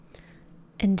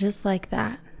And just like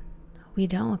that, we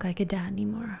don't look like a dad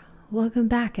anymore. Welcome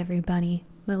back, everybody,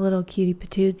 my little cutie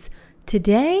patoots.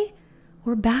 Today,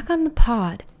 we're back on the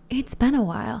pod. It's been a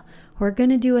while. We're going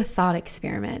to do a thought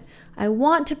experiment. I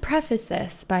want to preface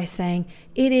this by saying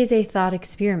it is a thought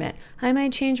experiment. I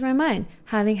might change my mind,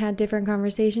 having had different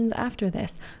conversations after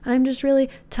this. I'm just really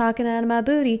talking out of my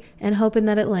booty and hoping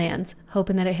that it lands,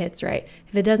 hoping that it hits right.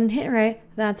 If it doesn't hit right,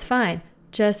 that's fine.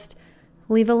 Just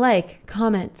leave a like,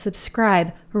 comment,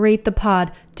 subscribe, rate the pod,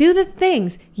 do the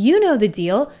things. You know the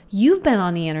deal. You've been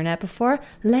on the internet before.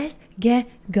 Let's get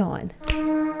going.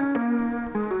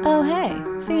 Oh,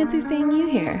 hey, fancy seeing you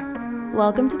here.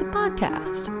 Welcome to the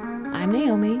podcast. I'm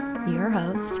Naomi, your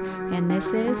host, and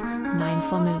this is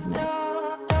Mindful Movement.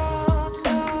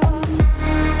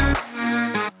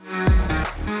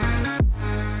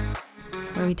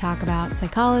 Where we talk about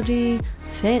psychology,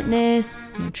 fitness,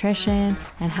 nutrition,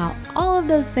 and how all of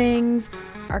those things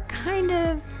are kind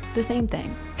of the same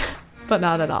thing, but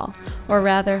not at all, or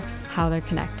rather, how they're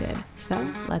connected. So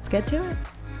let's get to it.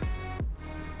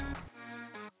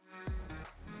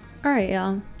 All right,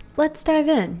 y'all, let's dive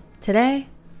in. Today,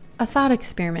 a thought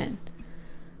experiment.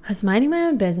 I was minding my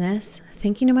own business,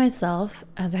 thinking to myself,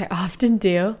 as I often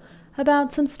do,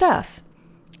 about some stuff.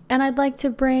 And I'd like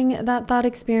to bring that thought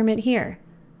experiment here.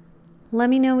 Let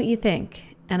me know what you think.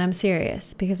 And I'm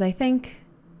serious, because I think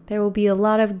there will be a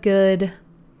lot of good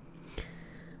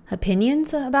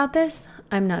opinions about this.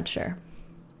 I'm not sure.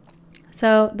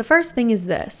 So the first thing is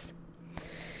this.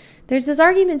 There's this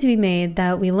argument to be made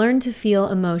that we learn to feel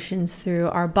emotions through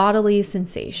our bodily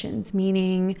sensations,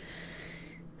 meaning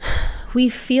we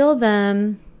feel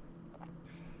them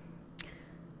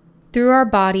through our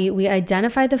body, we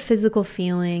identify the physical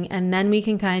feeling, and then we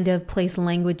can kind of place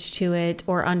language to it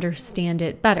or understand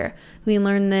it better. We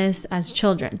learn this as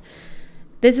children.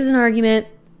 This is an argument.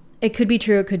 It could be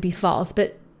true, it could be false,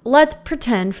 but let's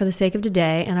pretend for the sake of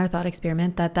today and our thought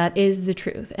experiment that that is the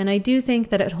truth. And I do think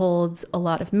that it holds a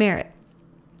lot of merit.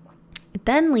 It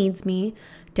then leads me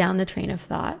down the train of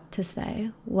thought to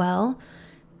say, well,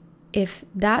 if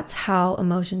that's how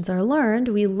emotions are learned,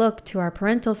 we look to our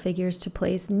parental figures to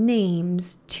place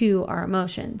names to our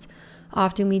emotions.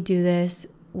 Often we do this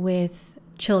with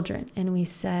children and we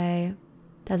say,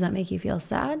 does that make you feel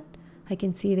sad? I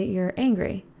can see that you're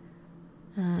angry.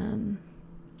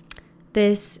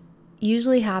 This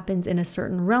usually happens in a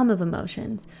certain realm of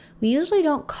emotions. We usually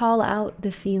don't call out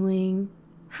the feeling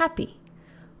happy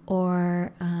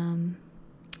or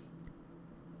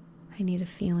I need a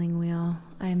feeling wheel.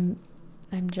 I'm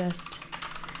just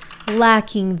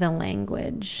lacking the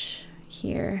language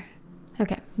here.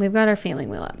 Okay, we've got our feeling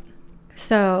wheel up.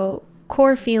 So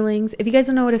core feelings. If you guys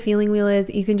don't know what a feeling wheel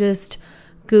is, you can just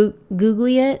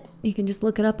Googly it. You can just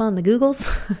look it up on the Googles.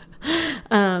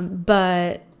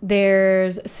 But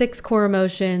there's 6 core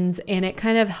emotions, and it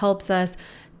kind of helps us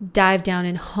dive down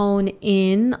and hone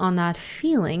in on that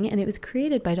feeling. And it was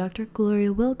created by Dr.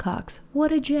 Gloria Wilcox.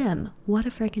 What a gem. What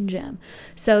a freaking gem.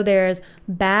 So there's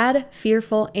bad,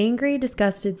 fearful, angry,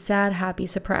 disgusted, sad, happy,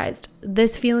 surprised.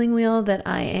 This feeling wheel that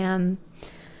I am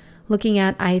looking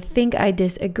at, I think I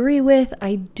disagree with.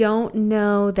 I don't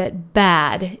know that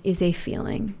bad is a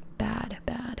feeling. Bad.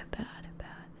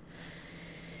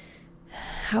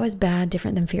 How is bad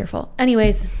different than fearful?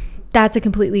 Anyways, that's a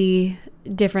completely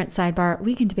different sidebar.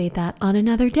 We can debate that on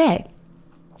another day.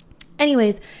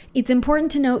 Anyways, it's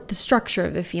important to note the structure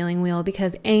of the feeling wheel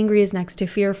because angry is next to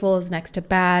fearful, is next to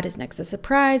bad, is next to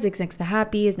surprise, is next to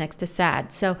happy, is next to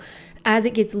sad. So as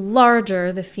it gets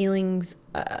larger, the feelings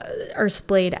are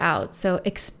splayed out. So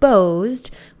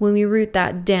exposed, when we root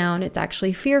that down, it's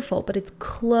actually fearful, but it's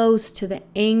close to the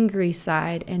angry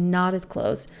side and not as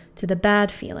close to the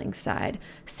bad feeling side.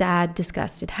 Sad,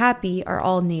 disgusted, happy are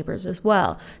all neighbors as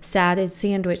well. Sad is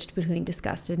sandwiched between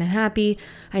disgusted and happy.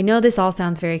 I know this all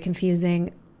sounds very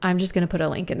confusing. I'm just going to put a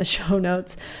link in the show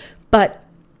notes. But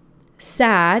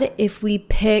sad, if we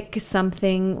pick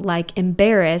something like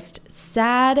embarrassed,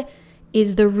 sad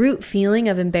is the root feeling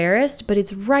of embarrassed, but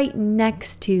it's right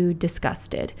next to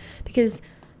disgusted because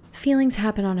feelings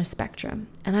happen on a spectrum.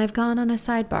 And I've gone on a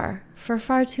sidebar for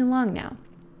far too long now.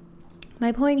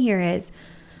 My point here is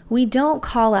we don't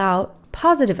call out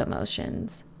positive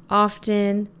emotions,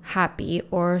 often happy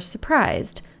or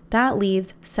surprised. That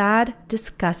leaves sad,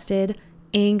 disgusted,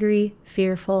 angry,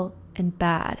 fearful, and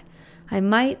bad. I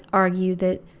might argue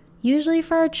that usually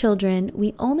for our children,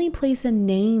 we only place a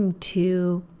name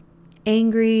to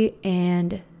angry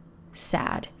and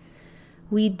sad.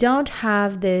 We don't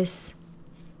have this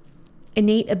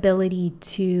innate ability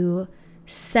to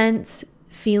sense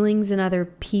feelings in other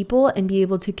people and be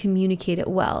able to communicate it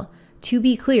well. To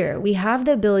be clear, we have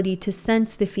the ability to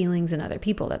sense the feelings in other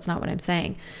people. That's not what I'm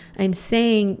saying. I'm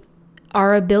saying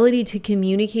our ability to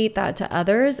communicate that to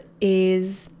others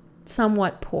is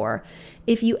somewhat poor.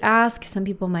 If you ask, some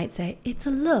people might say, it's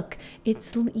a look,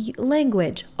 it's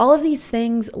language. All of these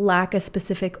things lack a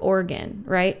specific organ,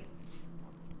 right?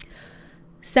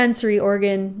 Sensory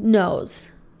organ,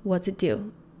 nose. What's it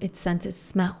do? It senses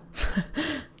smell.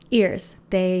 Ears,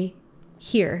 they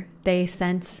hear, they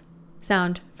sense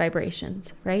sound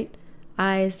vibrations, right?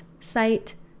 Eyes,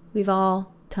 sight, we've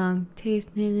all, tongue, taste,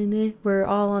 we're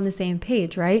all on the same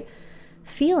page, right?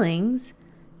 Feelings,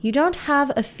 you don't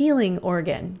have a feeling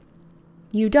organ.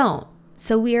 You don't.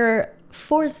 So we are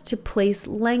forced to place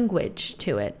language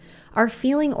to it. Our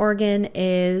feeling organ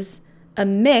is a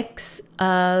mix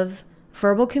of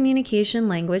verbal communication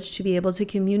language to be able to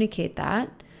communicate that,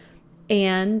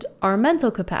 and our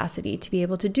mental capacity to be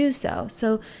able to do so.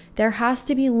 So there has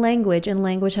to be language, and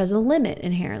language has a limit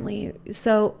inherently.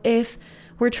 So if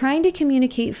we're trying to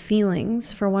communicate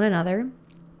feelings for one another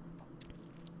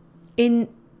in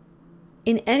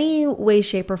any way,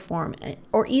 shape, or form,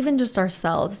 or even just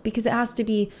ourselves, because it has to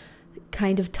be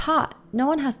kind of taught. No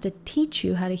one has to teach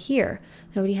you how to hear.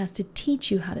 Nobody has to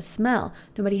teach you how to smell.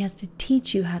 Nobody has to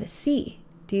teach you how to see.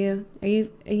 Are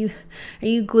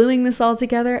you gluing this all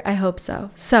together? I hope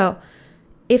so. So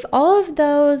if all of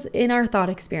those in our thought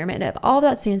experiment, if all of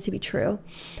that stands to be true,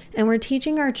 and we're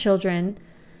teaching our children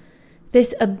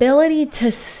this ability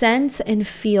to sense and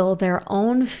feel their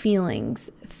own feelings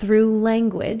through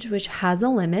language, which has a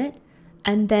limit,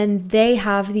 and then they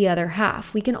have the other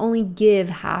half. We can only give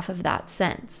half of that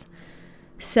sense.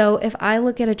 So if I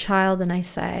look at a child and I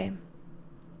say,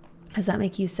 does that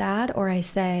make you sad? Or I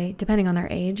say, depending on their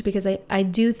age, because I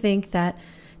do think that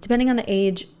depending on the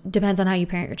age, depends on how you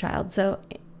parent your child. So,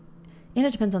 and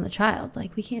it depends on the child.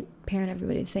 Like, we can't parent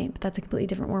everybody the same, but that's a completely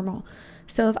different wormhole.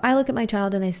 So if I look at my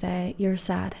child and I say, you're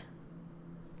sad.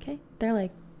 Okay. They're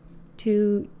like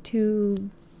two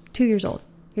years old.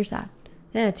 You're sad.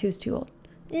 2 is too old.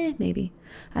 Maybe.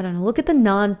 I don't know. Look at the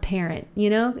non-parent,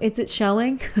 is it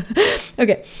showing?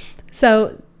 Okay.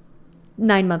 So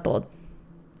 9-month-old.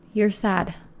 You're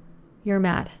sad. You're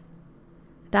mad.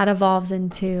 That evolves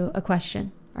into a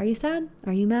question. Are you sad?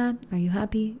 Are you mad? Are you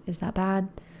happy? Is that bad?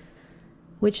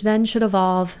 Which then should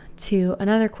evolve to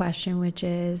another question, which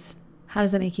is, how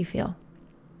does it make you feel?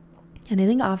 And I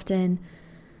think often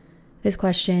this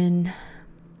question,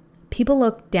 people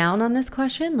look down on this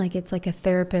question, like it's like a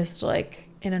therapist, like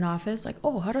in an office, like,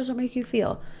 oh, how does it make you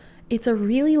feel? It's a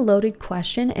really loaded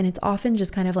question, and it's often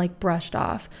just kind of like brushed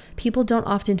off. People don't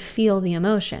often feel the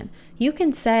emotion. You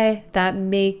can say, that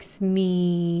makes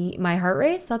my heart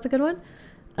race. That's a good one.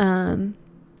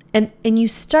 And you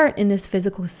start in this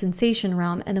physical sensation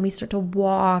realm, and then we start to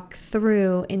walk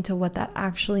through into what that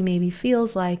actually maybe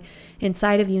feels like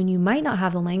inside of you, and you might not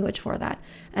have the language for that.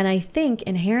 And I think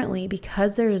inherently,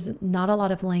 because there's not a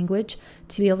lot of language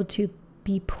to be able to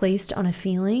be placed on a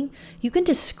feeling, you can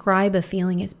describe a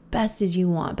feeling as best as you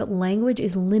want, but language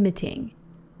is limiting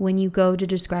when you go to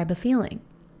describe a feeling.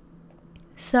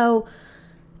 So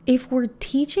if we're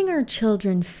teaching our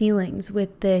children feelings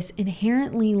with this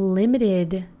inherently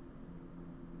limited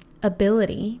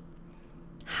ability,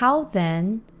 how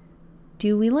then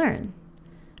do we learn?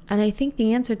 And I think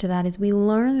the answer to that is we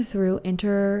learn through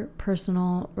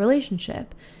interpersonal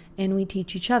relationship, and we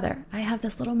teach each other. I have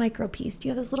this little micro piece. Do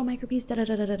you have this little micro piece?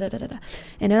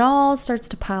 And it all starts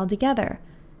to pile together.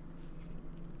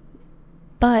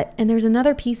 And there's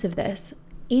another piece of this.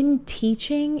 In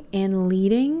teaching and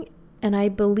leading, and I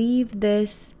believe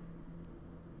this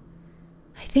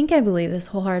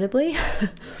wholeheartedly,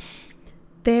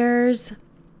 there's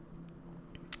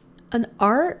an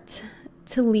art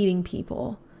to leading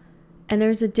people. And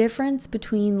there's a difference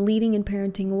between leading and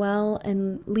parenting well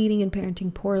and leading and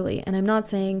parenting poorly. And I'm not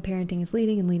saying parenting is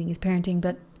leading and leading is parenting,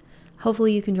 but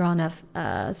hopefully you can draw enough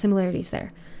similarities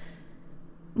there.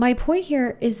 My point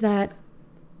here is that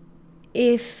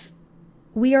if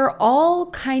we are all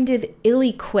kind of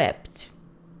ill-equipped,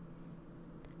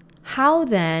 how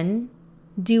then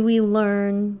do we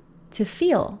learn to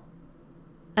feel?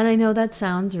 And I know that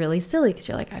sounds really silly because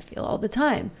you're like, I feel all the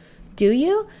time. Do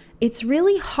you? It's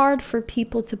really hard for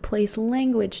people to place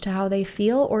language to how they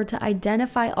feel or to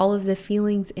identify all of the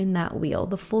feelings in that wheel,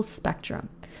 the full spectrum.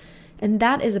 And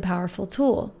that is a powerful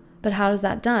tool. But how is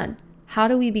that done? How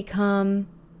do we become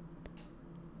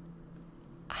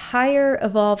higher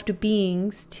evolved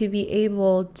beings to be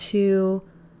able to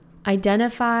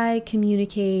identify,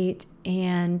 communicate,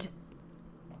 and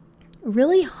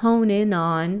really hone in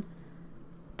on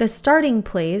the starting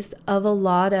place of a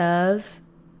lot of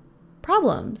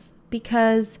problems?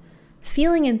 Because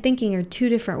Feeling and thinking are two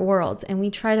different worlds, and we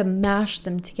try to mash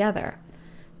them together.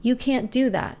 You can't do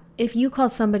that. If you call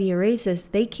somebody a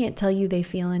racist, they can't tell you they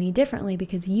feel any differently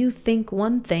because you think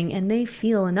one thing and they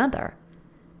feel another.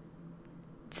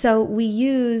 So we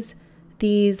use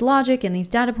these logic and these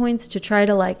data points to try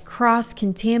to like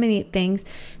cross-contaminate things,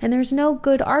 and there's no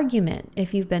good argument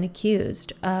if you've been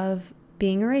accused of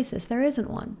being a racist. There isn't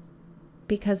one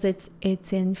because it's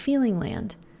in feeling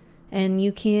land, and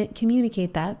you can't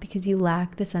communicate that because you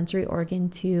lack the sensory organ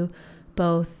to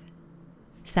both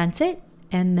sense it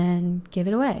and then give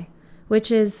it away,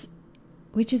 which is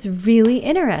really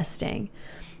interesting.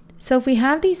 So if we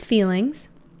have these feelings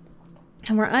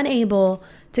and we're unable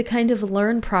to kind of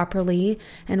learn properly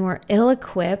and we're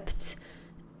ill-equipped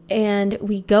and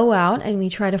we go out and we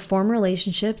try to form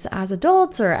relationships as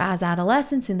adults or as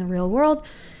adolescents in the real world,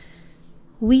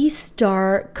 we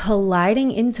start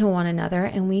colliding into one another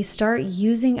and we start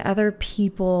using other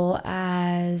people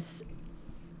as,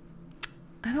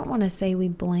 I don't want to say we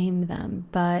blame them,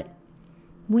 but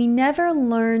we never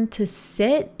learn to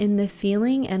sit in the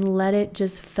feeling and let it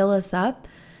just fill us up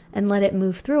and let it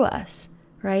move through us,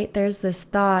 right? There's this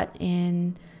thought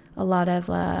in a lot of,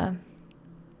 I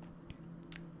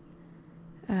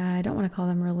don't want to call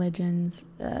them religions,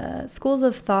 schools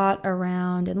of thought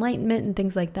around enlightenment and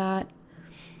things like that.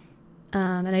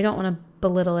 And I don't want to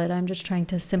belittle it. I'm just trying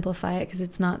to simplify it because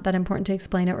it's not that important to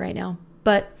explain it right now.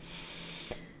 But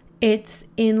it's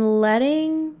in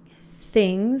letting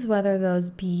things, whether those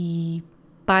be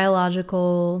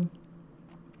biological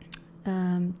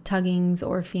tuggings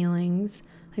or feelings,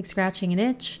 like scratching an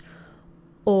itch,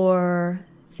 or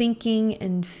thinking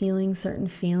and feeling certain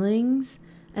feelings,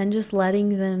 and just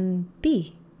letting them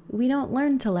be. We don't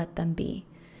learn to let them be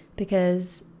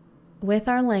because with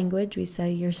our language, we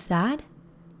say, you're sad.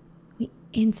 We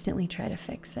instantly try to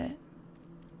fix it.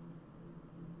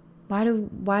 Why do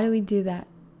we do that?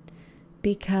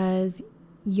 Because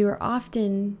you're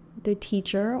often the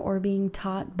teacher or being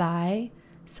taught by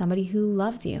somebody who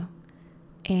loves you.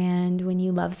 And when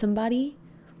you love somebody,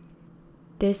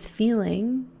 this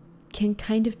feeling can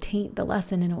kind of taint the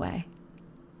lesson in a way.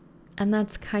 And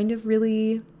that's kind of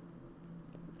really,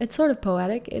 it's sort of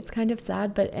poetic. It's kind of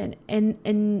sad, but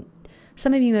and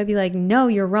some of you might be like, no,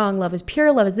 you're wrong. Love is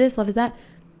pure. Love is this. Love is that.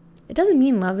 It doesn't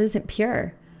mean love isn't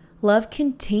pure. Love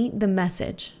can taint the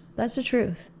message. That's the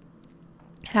truth.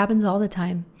 It happens all the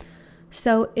time.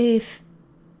 So if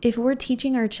we're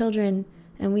teaching our children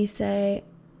and we say,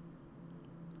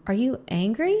 are you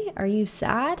angry? Are you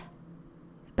sad?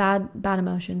 Bad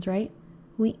emotions, right?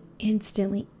 We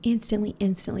instantly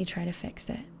try to fix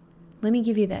it. Let me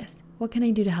give you this. What can I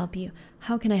do to help you?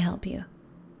 How can I help you?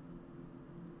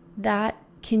 That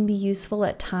can be useful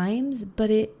at times, but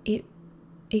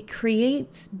it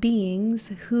creates beings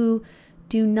who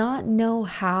do not know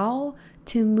how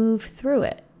to move through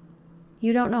it.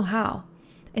 You don't know how.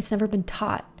 It's never been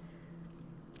taught.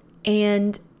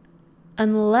 And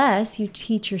unless you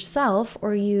teach yourself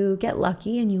or you get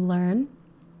lucky and you learn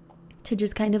to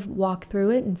just kind of walk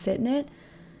through it and sit in it,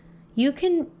 you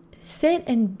can sit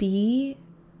and be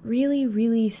really,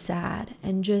 really sad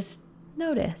and just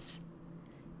notice.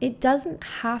 It doesn't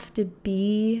have to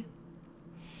be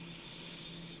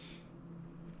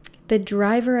the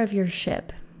driver of your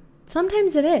ship.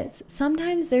 Sometimes it is.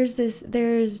 Sometimes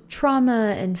there's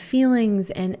trauma and feelings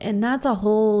and that's a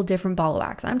whole different ball of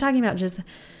wax. I'm talking about just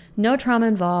no trauma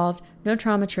involved, no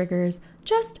trauma triggers,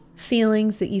 just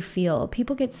feelings that you feel.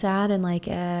 People get sad and like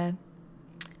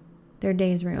their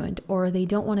day's ruined, or they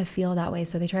don't want to feel that way,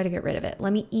 so they try to get rid of it.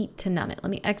 Let me eat to numb it.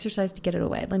 Let me exercise to get it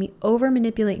away. Let me over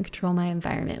manipulate and control my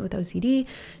environment with OCD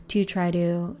to try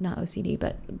to, not OCD,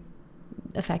 but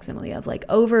a facsimile of like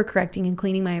over correcting and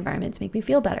cleaning my environment to make me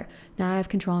feel better. Now I have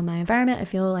control in my environment. I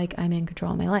feel like I'm in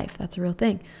control of my life. That's a real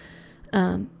thing.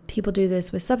 People do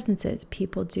this with substances.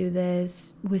 People do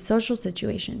this with social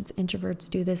situations. Introverts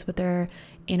do this with their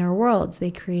inner worlds.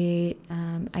 They create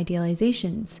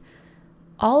idealizations.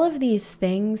 All of these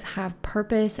things have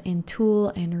purpose and tool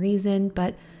and reason,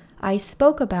 but I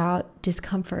spoke about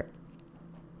discomfort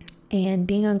and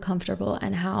being uncomfortable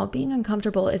and how being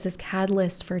uncomfortable is this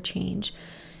catalyst for change.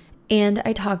 And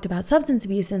I talked about substance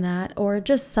abuse in that, or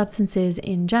just substances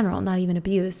in general, not even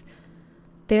abuse.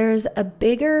 There's a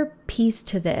bigger piece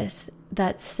to this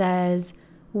that says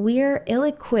we're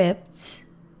ill-equipped,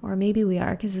 or maybe we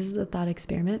are, because this is a thought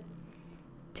experiment,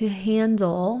 to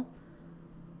handle,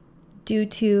 due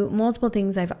to multiple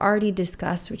things I've already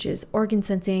discussed, which is organ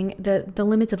sensing, the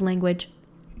limits of language,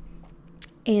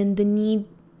 and the need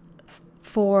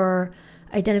for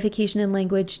identification in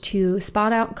language to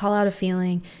spot out and call out a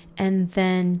feeling and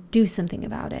then do something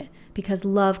about it. because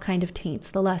love kind of taints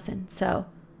the lesson. So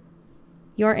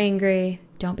you're angry,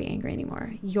 don't be angry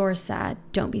anymore. You're sad,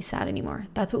 don't be sad anymore.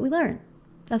 That's what we learn.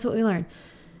 That's what we learn.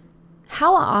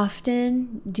 How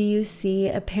often do you see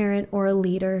a parent or a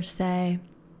leader say,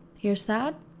 you're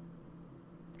sad?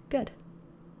 Good.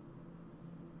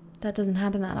 That doesn't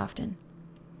happen that often.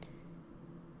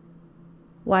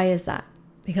 Why is that?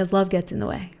 Because love gets in the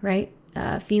way, right?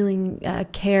 Feeling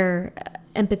care,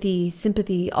 empathy,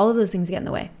 sympathy, all of those things get in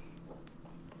the way.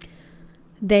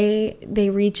 They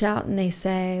reach out and they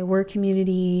say, we're a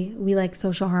community, we like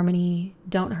social harmony,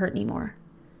 don't hurt anymore.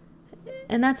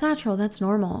 And that's natural, that's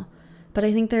normal. But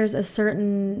I think there's a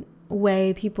certain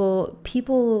way people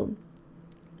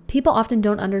often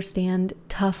don't understand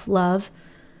tough love.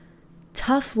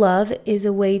 Tough love is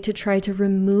a way to try to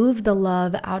remove the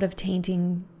love out of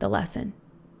tainting the lesson.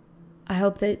 I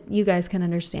hope that you guys can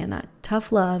understand that.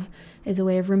 Tough love is a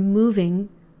way of removing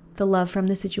the love from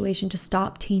the situation to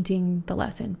stop tainting the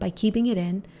lesson by keeping it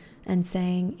in and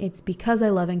saying, it's because I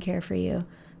love and care for you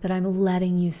that I'm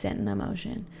letting you sit in the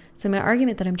emotion. So my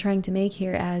argument that I'm trying to make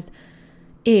here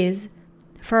is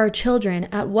for our children,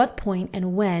 at what point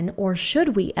and when, or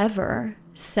should we ever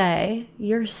say,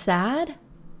 you're sad?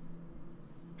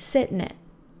 Sit in it,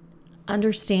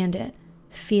 understand it,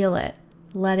 feel it,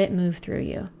 let it move through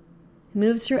you. It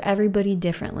moves through everybody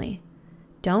differently.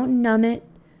 Don't numb it.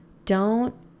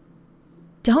 Don't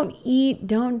eat,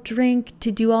 don't drink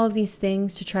to do all of these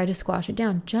things to try to squash it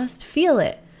down. Just feel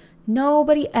it.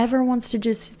 Nobody ever wants to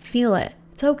just feel it.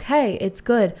 It's okay. It's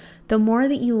good. The more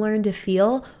that you learn to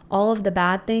feel all of the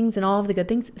bad things and all of the good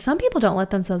things, some people don't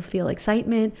let themselves feel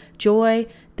excitement, joy.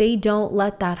 They don't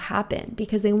let that happen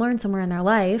because they learn somewhere in their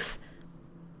life,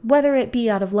 whether it be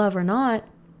out of love or not,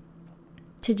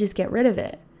 to just get rid of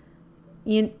it.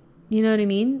 You know what I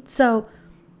mean? So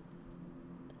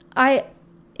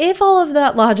if all of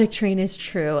that logic train is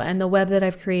true and the web that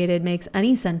I've created makes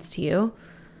any sense to you,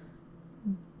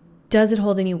 does it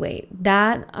hold any weight?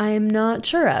 That I'm not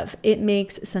sure of. It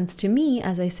makes sense to me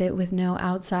as I say it with no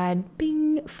outside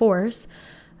force.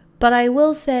 But I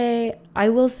will say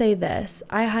this.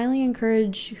 I highly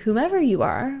encourage whomever you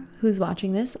are who's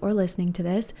watching this or listening to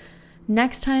this,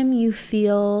 next time you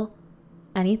feel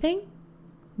anything,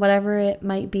 whatever it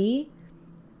might be,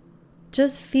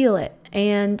 just feel it.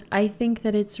 And I think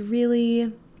that it's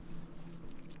really,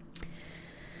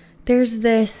 there's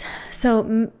this,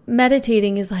 so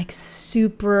meditating is like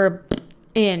super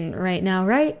in right now,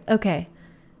 right? Okay.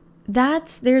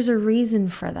 There's a reason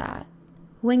for that.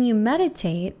 When you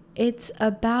meditate, it's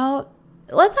about,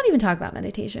 let's not even talk about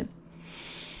meditation.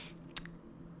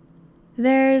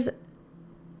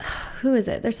 Who is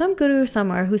it? There's some guru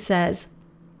somewhere who says,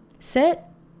 sit,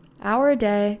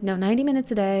 90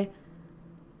 minutes a day,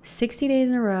 60 days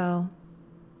in a row,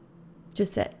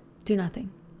 just sit, do nothing.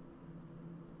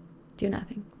 Do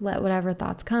nothing. Let whatever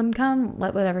thoughts come,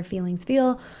 let whatever feelings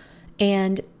feel.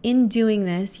 And in doing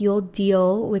this, you'll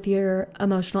deal with your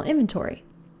emotional inventory.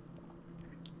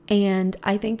 And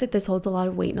I think that this holds a lot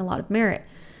of weight and a lot of merit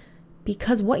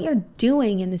because what you're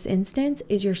doing in this instance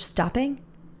is you're stopping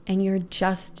and you're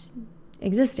just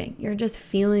existing. You're just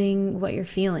feeling what you're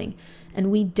feeling.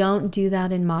 And we don't do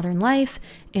that in modern life,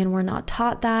 and we're not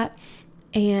taught that.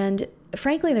 And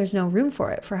frankly, there's no room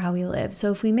for it for how we live.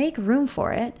 So if we make room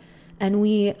for it and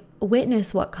we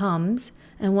witness what comes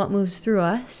and what moves through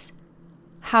us,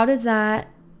 how does that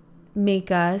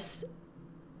make us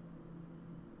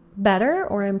better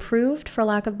or improved, for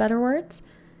lack of better words?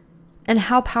 And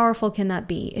how powerful can that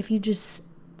be if you just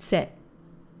sit?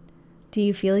 Do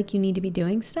you feel like you need to be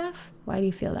doing stuff? Why do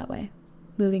you feel that way?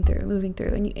 Moving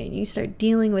through, and you start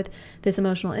dealing with this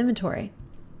emotional inventory.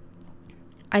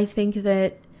 I think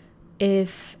that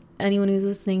if anyone who's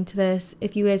listening to this,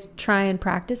 if you guys try and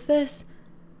practice this,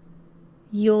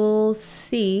 you'll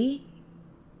see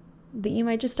that you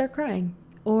might just start crying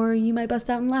or you might bust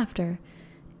out in laughter.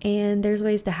 And there's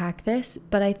ways to hack this,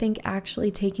 but I think actually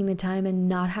taking the time and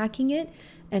not hacking it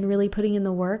and really putting in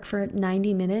the work for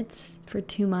 90 minutes for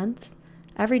 2 months,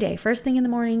 every day, first thing in the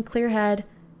morning, clear head,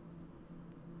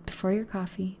 before your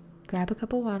coffee, grab a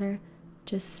cup of water,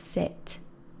 just sit.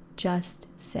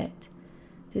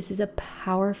 This is a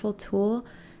powerful tool,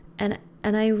 and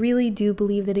I really do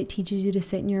believe that it teaches you to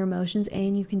sit in your emotions,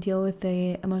 and you can deal with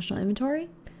the emotional inventory,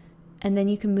 and then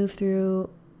you can move through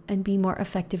and be more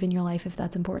effective in your life if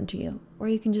that's important to you, or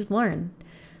you can just learn.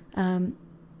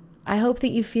 I hope that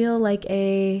you feel like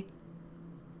a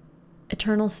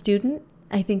eternal student.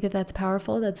 I think that that's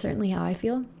powerful. That's certainly how I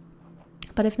feel.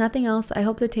 But if nothing else, I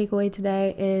hope the takeaway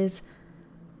today is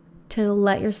to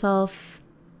let yourself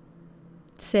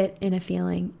sit in a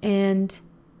feeling. And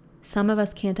Some of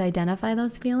us can't identify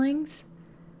those feelings,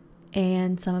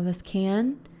 and some of us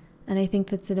can. And I think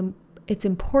that's it's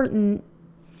important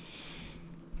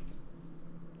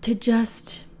to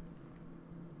just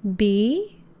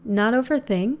be, not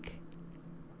overthink,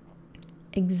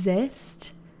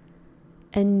 exist,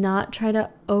 and not try to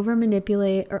over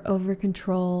manipulate or over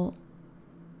control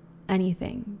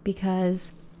anything,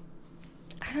 because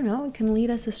I don't know, it can lead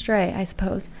us astray, I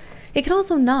suppose. It can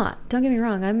also not. Don't get me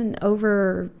wrong, I'm an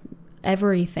over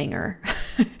everythinger.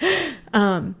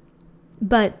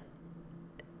 But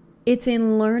it's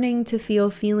in learning to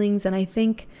feel feelings, and I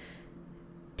think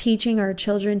teaching our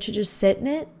children to just sit in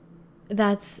it,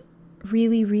 that's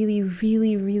really, really,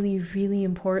 really, really, really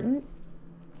important.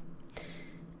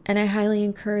 And I highly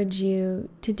encourage you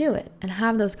to do it and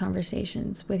have those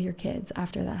conversations with your kids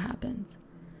after that happens.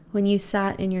 When you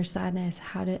sat in your sadness,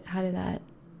 how did that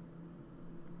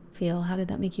feel? How did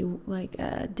that make you, like,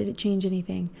 did it change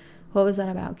anything? What was that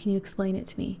about? Can you explain it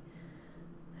to me?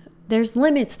 There's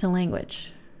limits to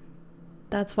language.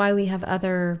 That's why we have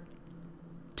other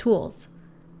tools.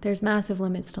 There's massive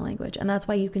limits to language. And that's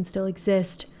why you can still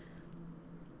exist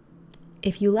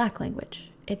if you lack language.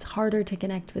 It's harder to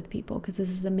connect with people because this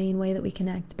is the main way that we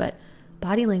connect. But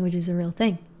body language is a real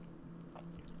thing.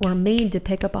 We're made to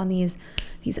pick up on these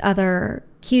other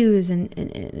cues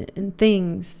and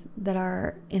things that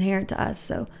are inherent to us.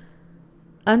 So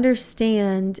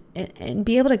understand and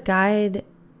be able to guide.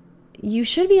 You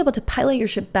should be able to pilot your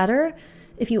ship better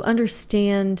if you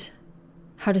understand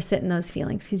how to sit in those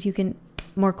feelings, because you can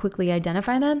more quickly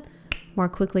identify them, more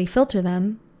quickly filter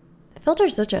them. Filter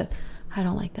is such a, I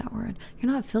don't like that word.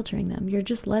 You're not filtering them. You're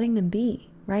just letting them be,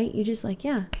 right? You just like,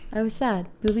 yeah, I was sad.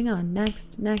 Moving on.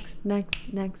 Next.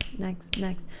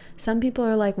 Some people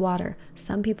are like water.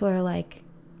 Some people are like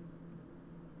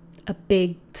a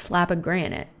big slab of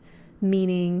granite,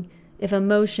 meaning if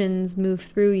emotions move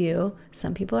through you,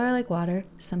 some people are like water.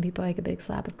 Some people are like a big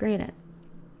slab of granite.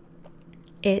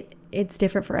 It's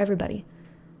different for everybody.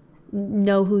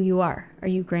 Know who you are. Are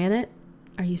you granite?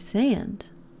 Are you sand?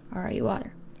 Or are you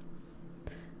water?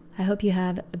 I hope you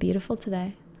have a beautiful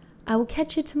today. I will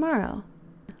catch you tomorrow.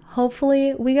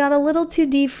 Hopefully we got a little too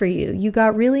deep for you. You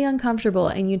got really uncomfortable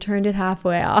and you turned it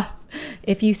halfway off.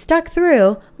 If you stuck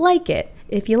through, like it.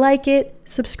 If you like it,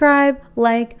 subscribe,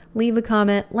 leave a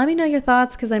comment. Let me know your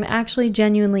thoughts because I'm actually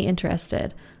genuinely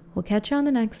interested. We'll catch you on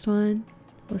the next one.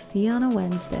 We'll see you on a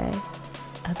Wednesday.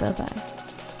 Bye-bye.